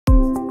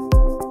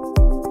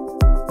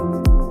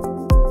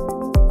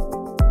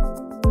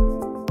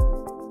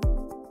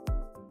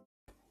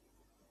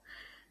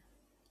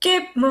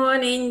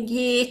Morning,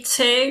 Year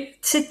 2.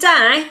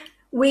 Today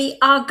we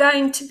are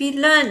going to be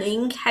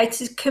learning how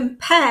to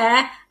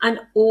compare and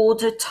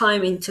order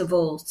time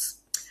intervals.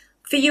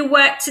 For your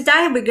work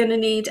today, we're going to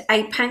need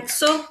a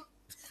pencil.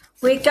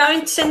 We're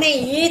going to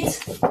need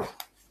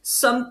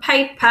some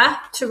paper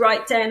to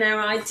write down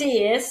our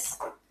ideas,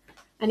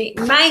 and it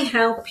may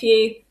help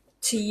you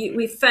to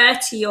refer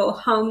to your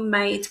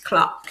homemade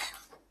clock.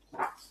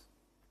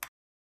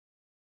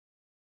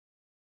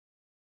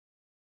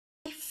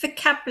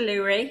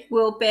 Vocabulary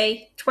will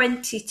be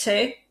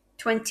 22,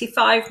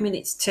 25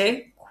 minutes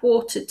to,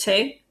 quarter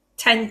to,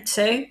 10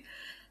 to,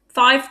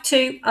 5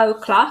 to,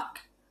 o'clock,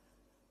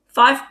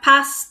 5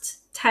 past,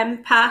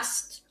 10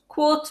 past,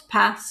 quarter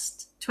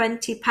past,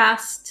 20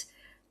 past,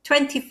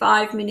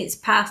 25 minutes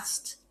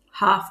past,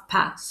 half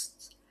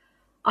past.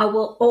 I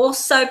will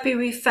also be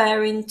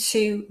referring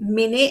to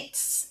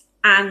minutes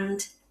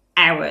and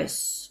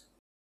hours.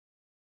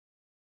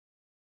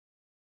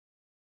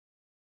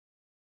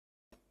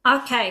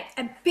 Okay,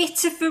 a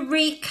bit of a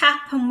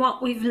recap on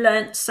what we've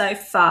learnt so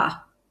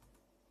far.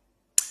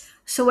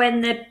 So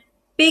when the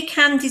big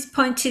hand is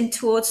pointing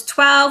towards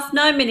 12,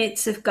 9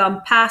 minutes have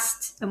gone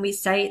past, and we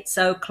say it's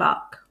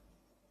o'clock.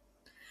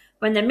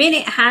 When the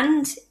minute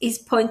hand is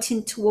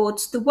pointing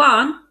towards the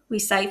 1, we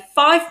say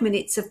 5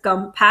 minutes have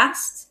gone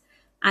past,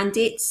 and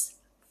it's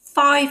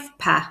 5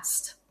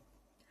 past.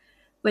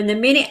 When the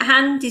minute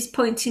hand is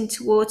pointing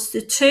towards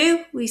the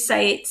 2, we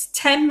say it's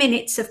 10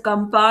 minutes have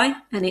gone by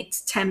and it's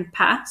 10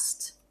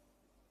 past.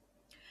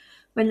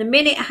 When the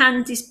minute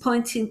hand is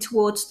pointing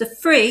towards the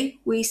 3,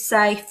 we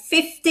say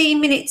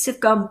 15 minutes have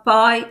gone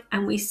by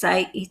and we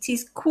say it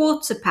is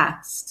quarter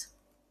past.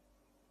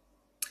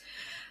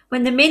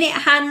 When the minute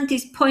hand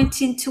is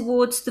pointing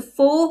towards the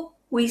 4,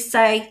 we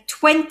say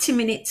 20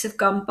 minutes have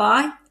gone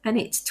by and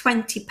it's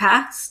 20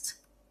 past.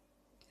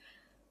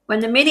 When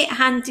the minute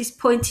hand is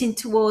pointing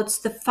towards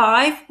the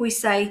 5, we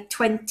say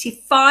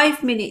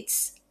 25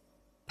 minutes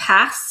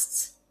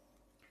past.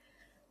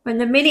 When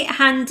the minute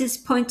hand is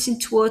pointing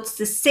towards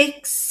the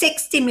 6,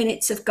 30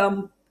 minutes have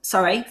gone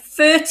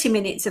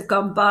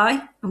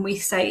by, and we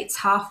say it's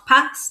half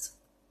past.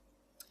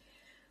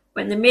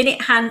 When the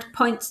minute hand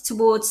points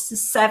towards the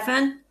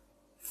 7,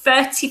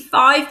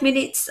 35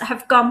 minutes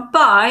have gone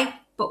by,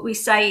 but we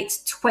say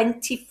it's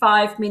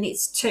 25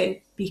 minutes to,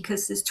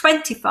 because there's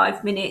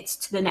 25 minutes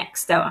to the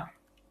next hour.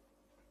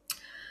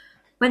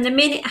 When the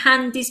minute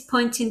hand is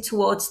pointing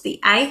towards the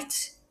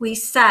 8, we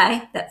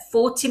say that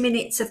 40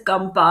 minutes have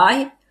gone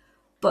by,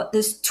 but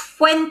there's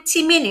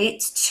 20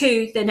 minutes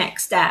to the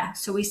next hour,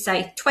 so we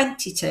say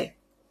 22.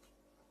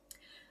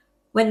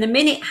 When the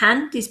minute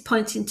hand is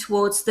pointing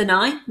towards the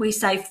 9, we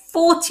say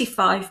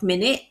 45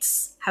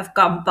 minutes have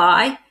gone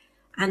by,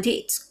 and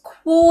it's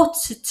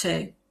quarter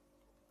to.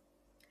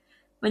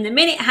 When the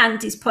minute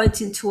hand is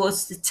pointing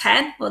towards the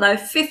 10, although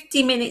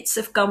 50 minutes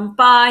have gone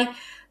by,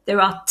 there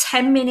are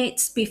 10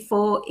 minutes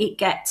before it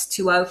gets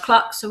to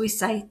o'clock, so we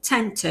say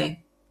 10 to.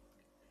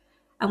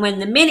 And when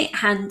the minute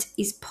hand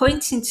is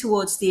pointing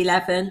towards the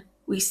 11,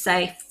 we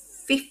say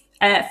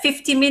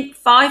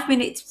 5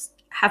 minutes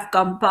have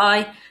gone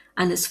by,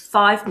 and there's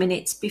 5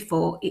 minutes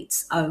before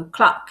it's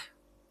o'clock.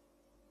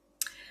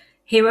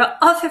 Here are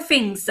other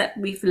things that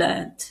we've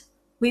learned.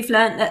 We've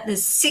learned that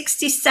there's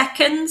 60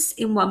 seconds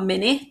in 1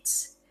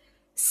 minute,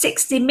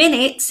 60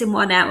 minutes in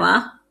 1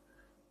 hour,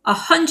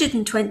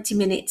 120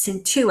 minutes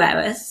in 2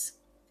 hours.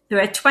 There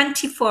are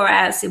 24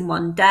 hours in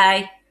 1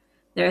 day.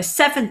 There are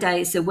 7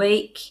 days a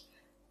week,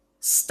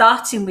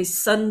 starting with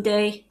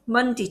Sunday,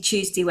 Monday,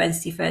 Tuesday,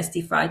 Wednesday,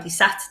 Thursday, Friday,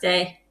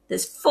 Saturday.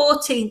 There's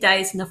 14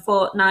 days in a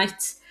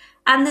fortnight,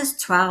 and there's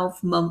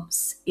 12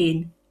 months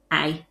in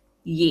a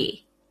year.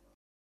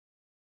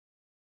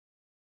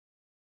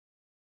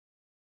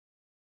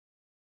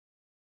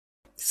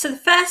 So the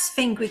first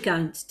thing we're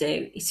going to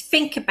do is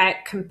think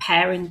about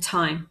comparing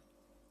time.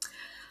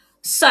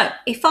 So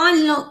if I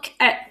look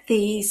at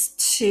these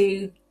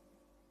two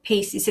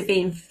pieces of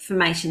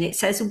information, it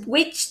says,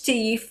 which do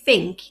you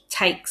think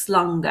takes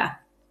longer?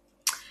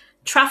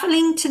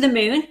 Travelling to the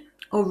moon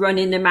or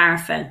running a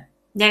marathon?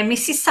 Now,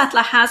 Mrs.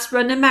 Sadler has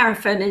run a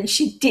marathon and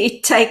she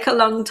did take a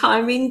long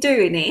time in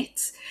doing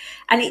it.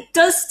 And it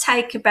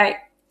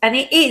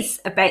is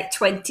about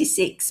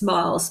 26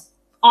 miles.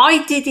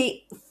 I did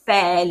it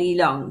fairly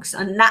long,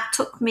 and that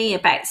took me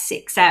about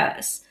 6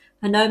 hours.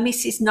 I know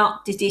Mrs.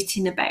 Knott did it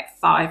in about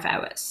 5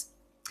 hours.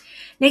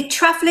 Now,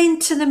 travelling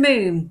to the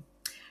moon.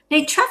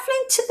 Now,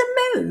 travelling to the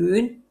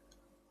moon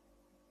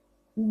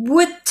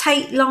would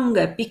take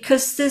longer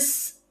because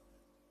there's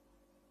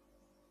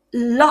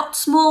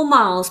lots more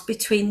miles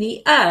between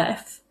the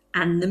Earth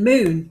and the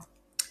moon.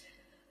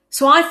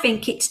 So I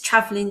think it's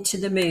travelling to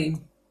the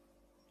moon.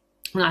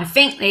 And I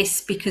think this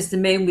because the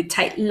moon would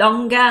take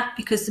longer,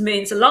 because the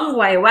moon's a long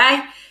way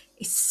away.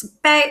 It's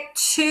about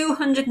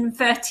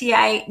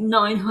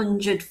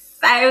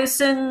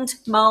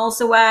 238,900,000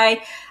 miles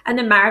away, and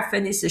a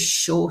marathon is a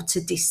shorter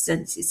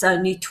distance. It's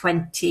only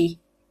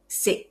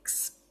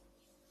 26.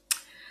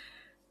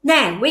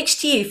 Now,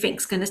 which do you think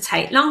is going to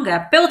take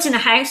longer? Building a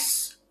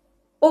house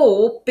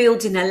or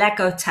building a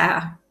Lego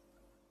tower?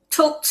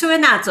 Talk to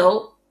an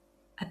adult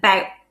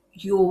about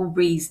your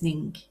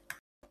reasoning.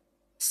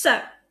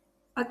 So,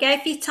 I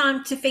gave you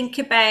time to think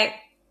about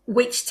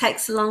which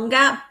takes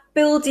longer,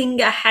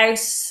 building a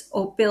house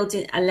or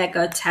building a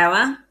Lego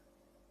tower.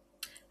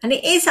 And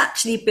it is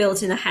actually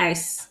building a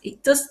house.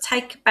 It does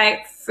take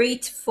about 3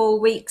 to 4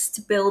 weeks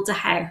to build a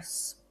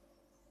house.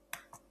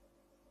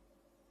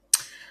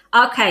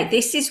 Okay,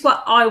 this is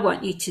what I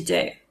want you to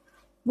do.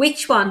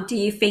 Which one do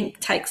you think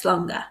takes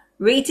longer?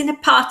 Reading a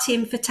party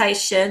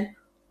invitation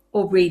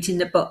or reading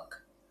the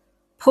book?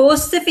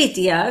 Pause the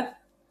video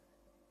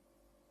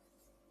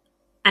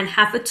and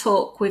have a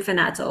talk with an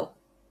adult.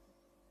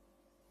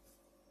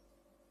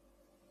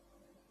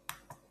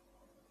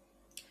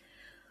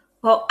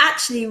 Well,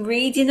 actually,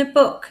 reading a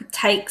book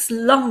takes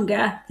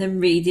longer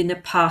than reading a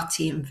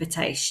party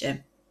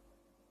invitation.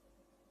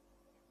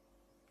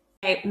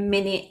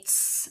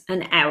 Minutes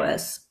and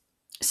hours.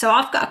 So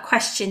I've got a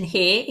question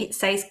here. It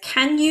says,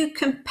 can you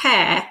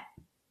compare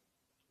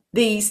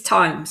these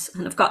times?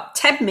 And I've got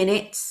 10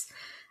 minutes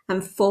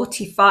and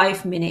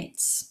 45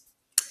 minutes.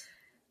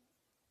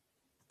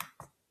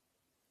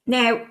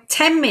 Now,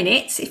 10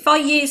 minutes, if I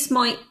use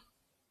my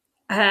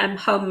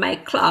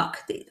homemade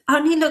clock, it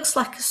only looks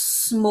like a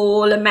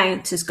small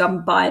amount has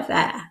gone by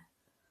there.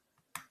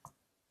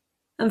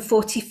 And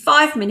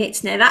 45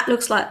 minutes now, that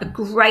looks like a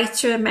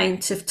greater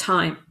amount of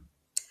time.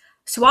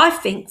 So I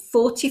think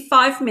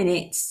 45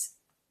 minutes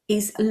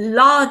is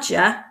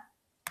larger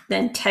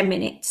than 10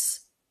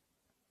 minutes.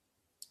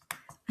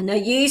 And I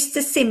use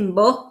the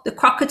symbol. The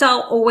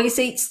crocodile always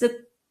eats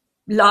the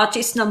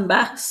largest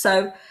number.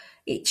 So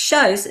it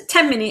shows that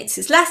 10 minutes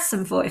is less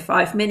than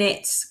 45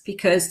 minutes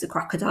because the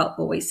crocodile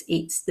always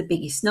eats the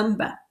biggest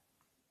number.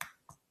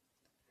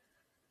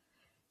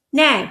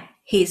 Now,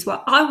 here's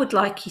what I would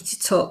like you to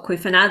talk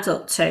with an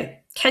adult to.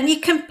 Can you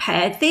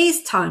compare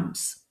these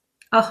times?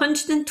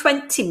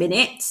 120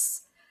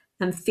 minutes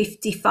and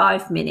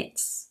 55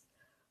 minutes.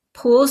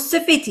 Pause the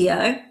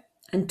video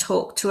and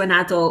talk to an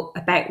adult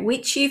about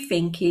which you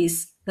think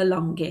is the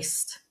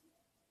longest.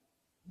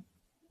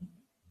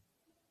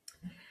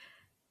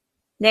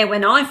 Now,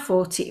 when I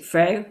thought it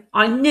through,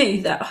 I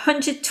knew that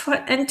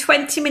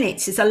 120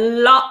 minutes is a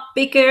lot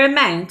bigger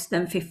amount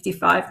than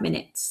 55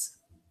 minutes.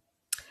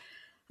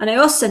 And I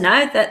also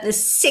know that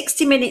there's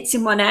 60 minutes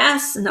in 1 hour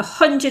and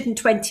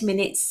 120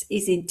 minutes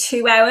is in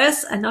 2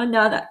 hours. And I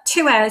know that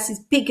 2 hours is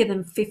bigger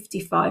than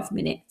 55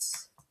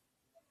 minutes.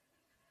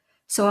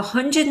 So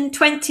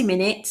 120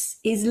 minutes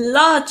is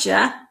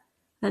larger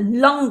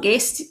and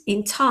longest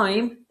in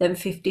time than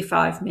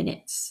 55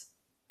 minutes.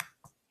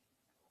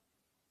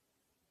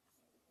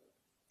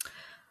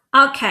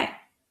 Okay,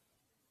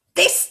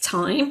 this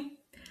time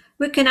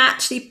we can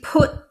actually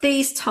put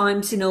these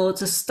times in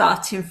order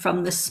starting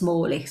from the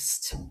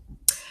smallest.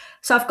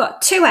 So I've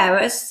got 2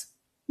 hours,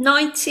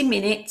 90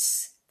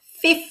 minutes,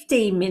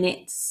 15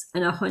 minutes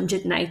and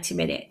 180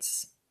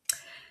 minutes.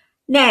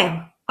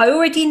 Now, I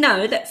already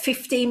know that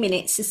 15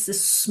 minutes is the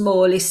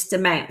smallest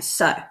amount,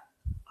 so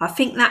I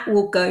think that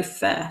will go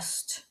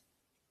first.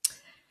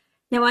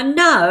 Now, I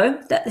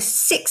know that there's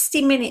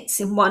 60 minutes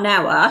in 1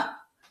 hour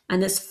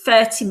and there's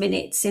 30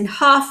 minutes in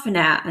half an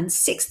hour, and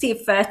 60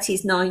 of 30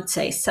 is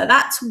 90. So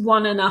that's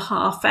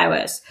 1.5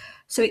 hours.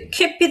 So it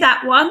could be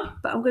that one,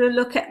 but I'm going to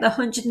look at the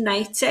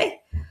 180.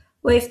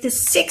 Well, if there's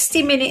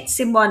 60 minutes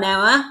in 1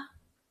 hour,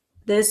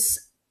 there's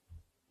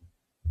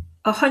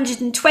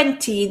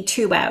 120 in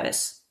 2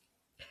 hours.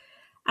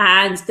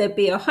 And there'll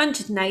be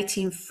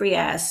 180 in 3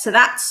 hours. So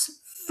that's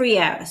 3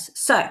 hours.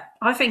 So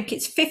I think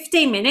it's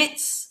 15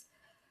 minutes,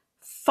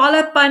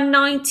 followed by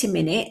 90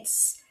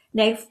 minutes.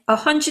 Now,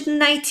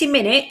 180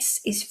 minutes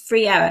is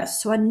 3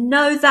 hours. So I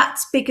know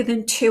that's bigger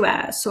than 2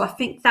 hours. So I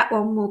think that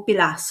one will be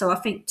last. So I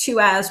think 2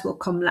 hours will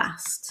come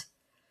last.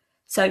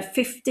 So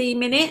 15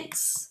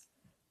 minutes,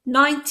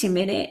 90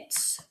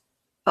 minutes,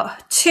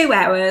 2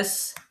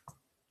 hours,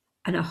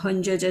 and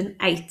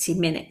 180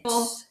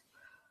 minutes.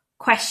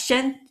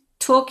 Question,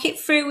 talk it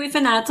through with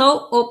an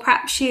adult or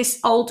perhaps your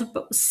older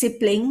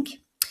sibling.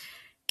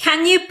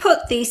 Can you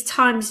put these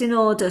times in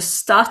order,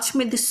 starting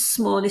with the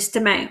smallest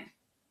amount?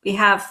 We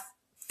have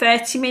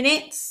 30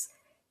 minutes,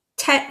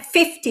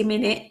 50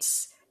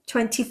 minutes,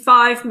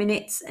 25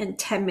 minutes, and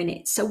 10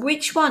 minutes. So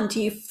which one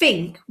do you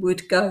think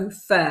would go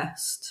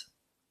first?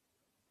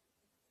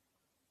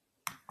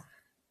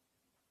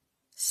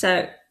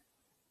 So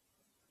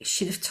you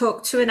should have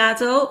talked to an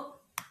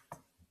adult.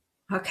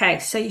 Okay,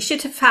 so you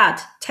should have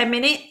had 10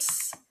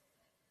 minutes,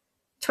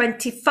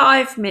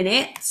 25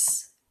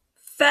 minutes,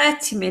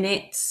 30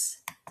 minutes,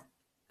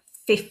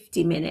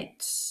 50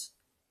 minutes.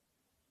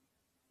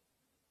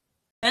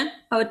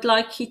 I would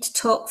like you to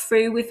talk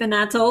through with an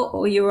adult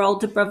or your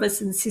older brothers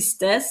and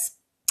sisters.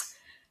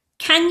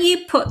 Can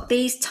you put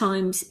these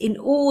times in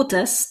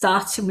order,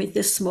 starting with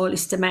the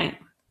smallest amount?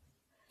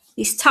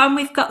 This time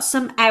we've got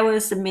some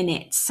hours and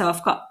minutes. So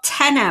I've got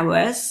 10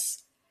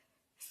 hours,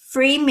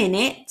 3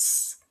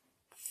 minutes,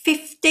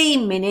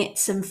 15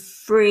 minutes and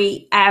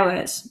 3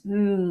 hours.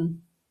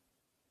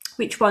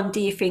 Which one do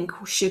you think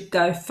should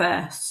go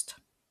first?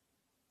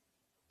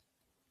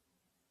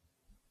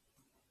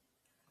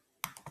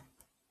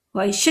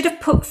 Well, you should have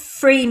put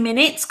 3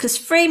 minutes, because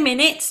 3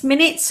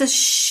 minutes are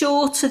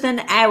shorter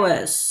than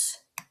hours.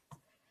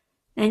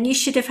 And you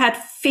should have had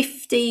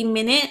 15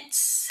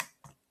 minutes,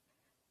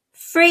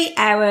 3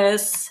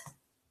 hours,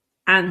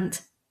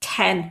 and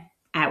 10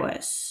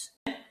 hours.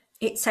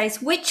 It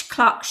says, which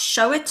clocks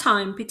show a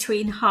time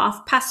between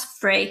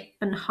 3:30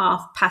 and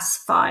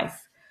 5:30?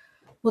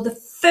 Well, the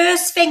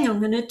first thing I'm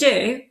going to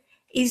do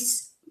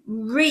is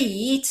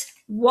read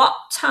what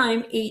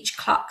time each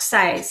clock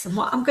says. And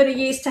what I'm going to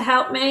use to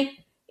help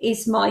me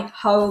is my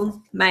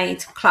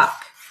homemade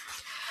clock.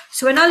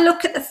 So when I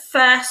look at the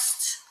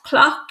first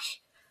clock,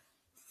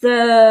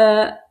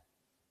 the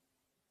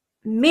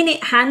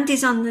minute hand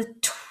is on the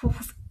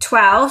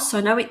 12, so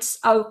I know it's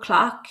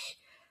o'clock,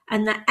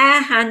 and the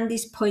hour hand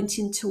is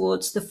pointing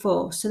towards the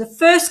 4. So the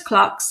first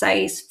clock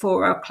says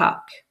 4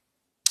 o'clock.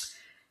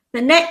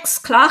 The next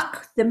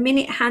clock, the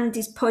minute hand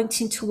is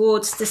pointing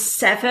towards the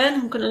 7.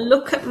 I'm going to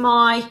look at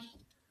the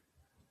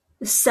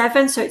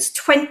 7, so it's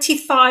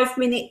 25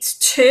 minutes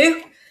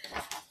to.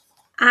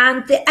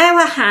 And the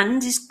hour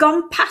hand has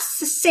gone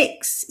past the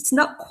 6. It's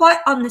not quite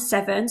on the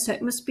 7, so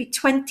it must be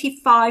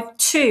 25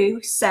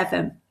 to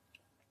 7.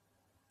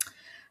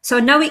 So I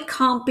know it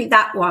can't be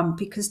that one,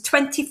 because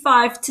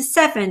 25 to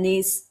 7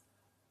 is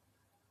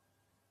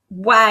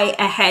way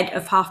ahead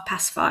of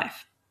 5:30.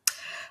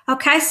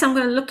 Okay, so I'm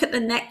going to look at the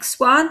next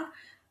one.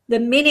 The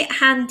minute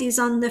hand is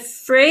on the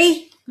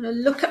 3. I'm going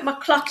to look at my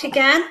clock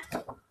again.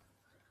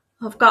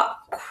 I've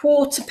got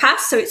 1/4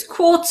 past, so it's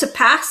 1/4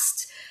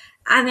 past.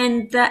 And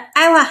then the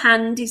hour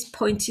hand is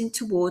pointing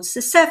towards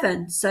the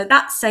 7. So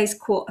that says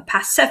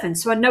 7:15.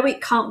 So I know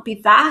it can't be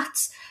that,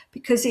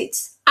 because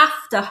it's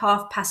after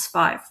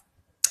 5:30.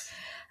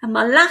 And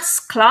my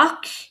last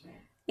clock,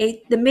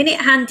 the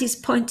minute hand is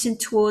pointing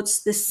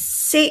towards the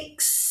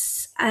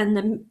 6, and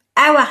the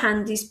hour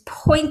hand is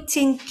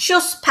pointing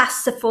just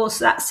past the 4,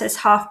 so that says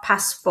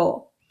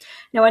 4:30.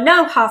 Now I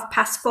know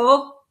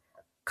 4:30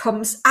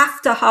 comes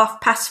after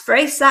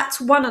 3:30, so that's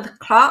one of the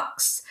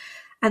clocks,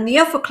 and the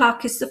other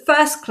clock is the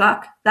first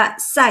clock that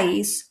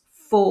says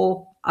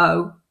 4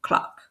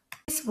 o'clock.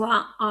 This is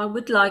what I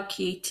would like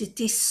you to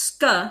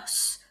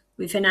discuss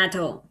with an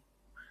adult.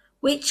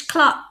 Which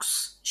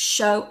clocks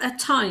show a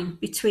time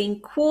between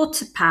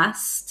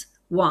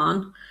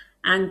 1:15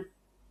 and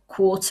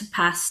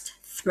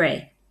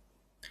 3:15?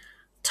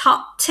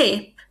 Top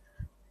tip,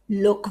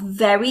 look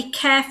very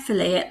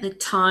carefully at the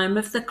time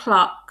of the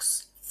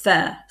clocks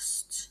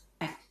first.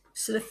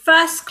 So the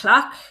first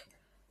clock,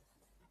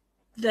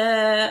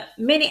 the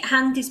minute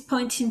hand is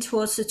pointing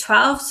towards the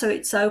 12, so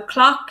it's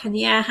o'clock, and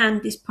the hour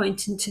hand is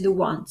pointing to the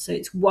 1, so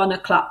it's 1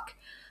 o'clock.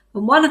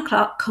 And 1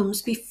 o'clock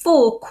comes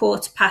before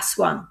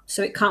 1:15,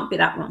 so it can't be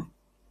that one.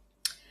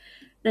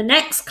 The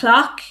next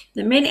clock,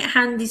 the minute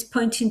hand is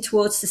pointing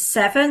towards the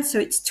 7, so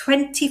it's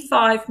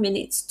 25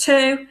 minutes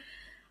to,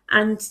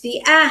 and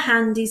the hour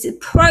hand is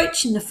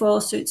approaching the 4,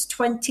 so it's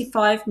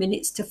 25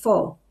 minutes to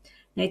 4.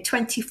 Now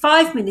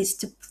 25 minutes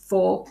to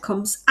 4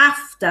 comes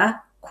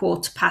after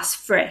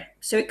 3:15,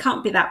 so it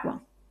can't be that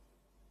one.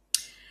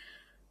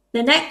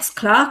 The next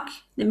clock,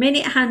 the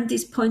minute hand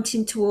is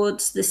pointing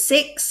towards the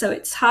 6, so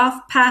it's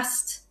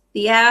 1/2.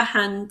 The hour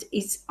hand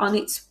is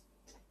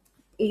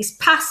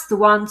past the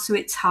 1, so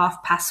it's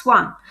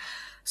 1/2.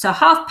 So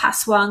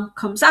 1/2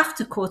 comes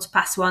after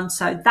 1/4,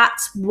 so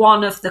that's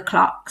one of the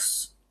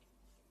clocks.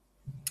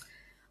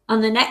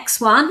 On the next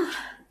one,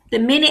 the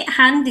minute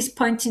hand is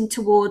pointing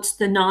towards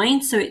the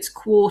 9, so it's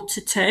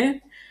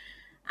 1/4,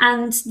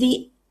 and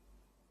the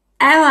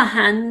hour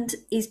hand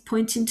is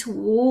pointing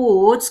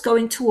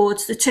going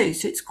towards the 2,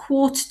 so it's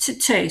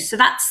 1/4, so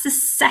that's the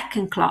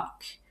second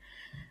clock.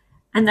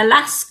 And the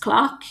last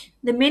clock,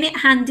 the minute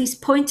hand is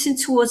pointing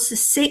towards the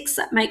 6,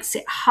 that makes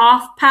it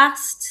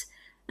 1/2,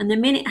 and the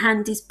minute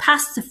hand is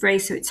past the 3,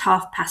 so it's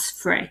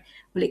 3:30.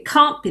 Well, it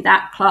can't be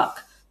that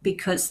clock,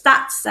 because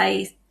that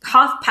says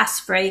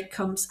 3:30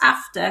 comes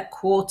after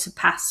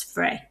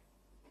 1/4.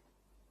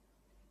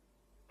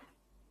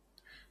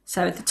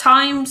 So the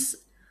times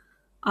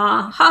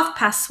are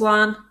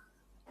 1:30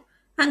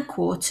 and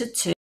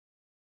 1:45.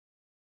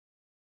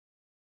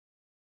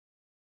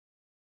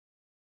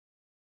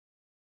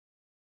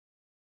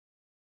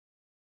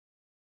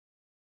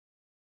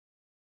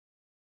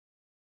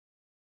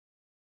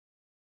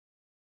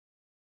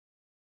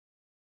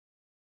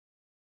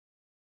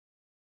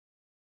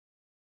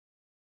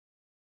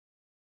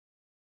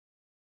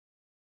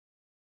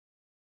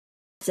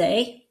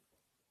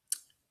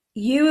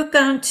 You are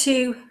going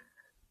to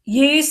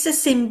use the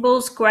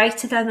symbols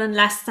greater than and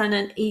less than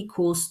and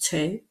equals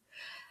to,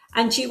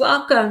 and you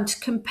are going to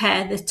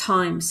compare the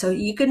time. So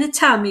you're going to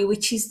tell me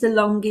which is the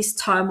longest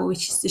time or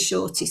which is the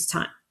shortest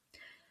time.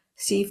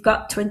 So you've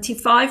got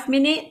 25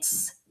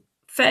 minutes,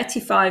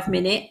 35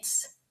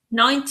 minutes,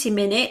 90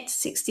 minutes,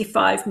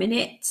 65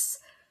 minutes,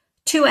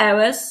 2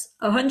 hours,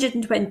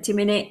 120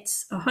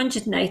 minutes,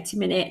 180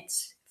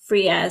 minutes,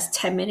 3 hours,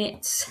 10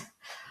 minutes.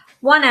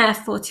 1 hour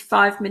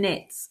 45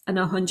 minutes and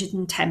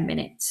 110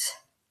 minutes.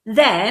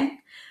 Then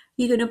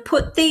you're going to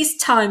put these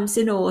times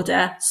in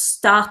order,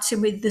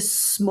 starting with the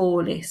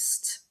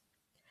smallest.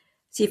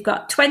 So you've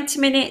got 20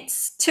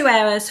 minutes, 2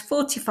 hours,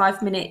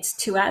 45 minutes,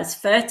 2 hours,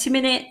 30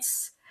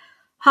 minutes,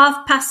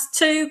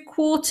 2:30,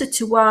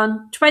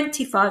 1:15,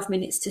 25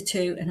 minutes to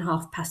 2 and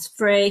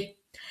 3:30.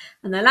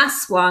 And the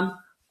last one,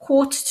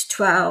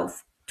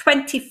 11:45,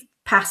 1:20,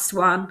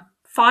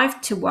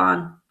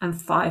 5:55 and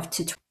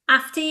 5:20.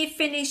 After you've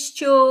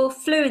finished your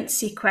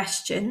fluency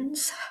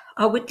questions,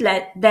 I would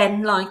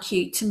then like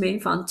you to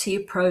move on to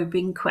your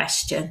probing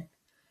question.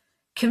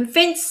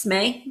 Convince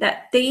me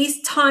that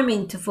these time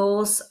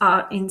intervals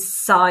are in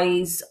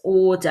size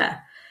order.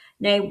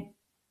 Now,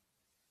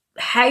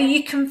 how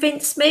you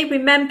convince me,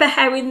 remember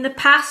how in the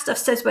past I've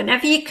said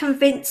whenever you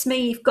convince me,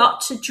 you've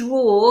got to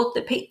draw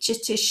the picture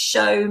to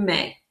show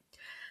me.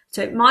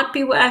 So it might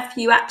be worth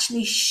you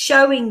actually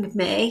showing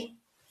me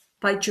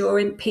by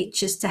drawing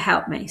pictures to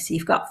help me. So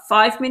you've got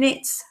 5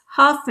 minutes,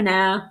 half an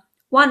hour,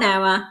 1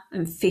 hour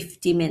and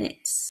 50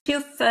 minutes.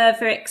 To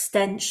further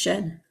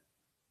extension,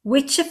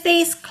 which of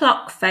these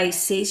clock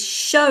faces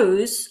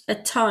shows a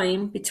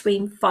time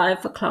between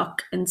 5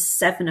 o'clock and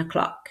 7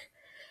 o'clock?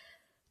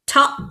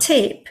 Top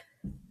tip,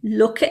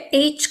 look at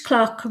each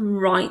clock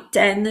and write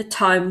down the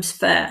times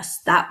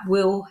first. That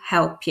will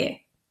help you.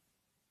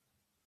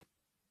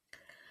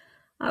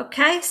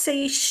 Okay, so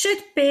you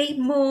should be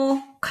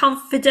more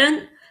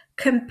confident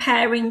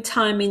comparing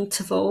time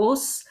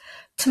intervals.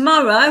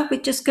 Tomorrow,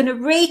 we're just going to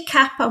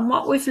recap on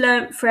what we've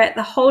learned throughout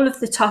the whole of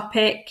the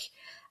topic.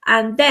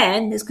 And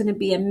then there's going to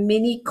be a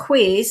mini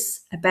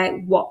quiz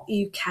about what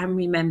you can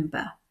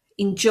remember.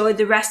 Enjoy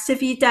the rest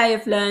of your day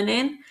of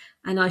learning,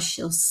 and I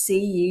shall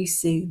see you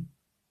soon.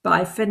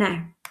 Bye for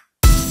now.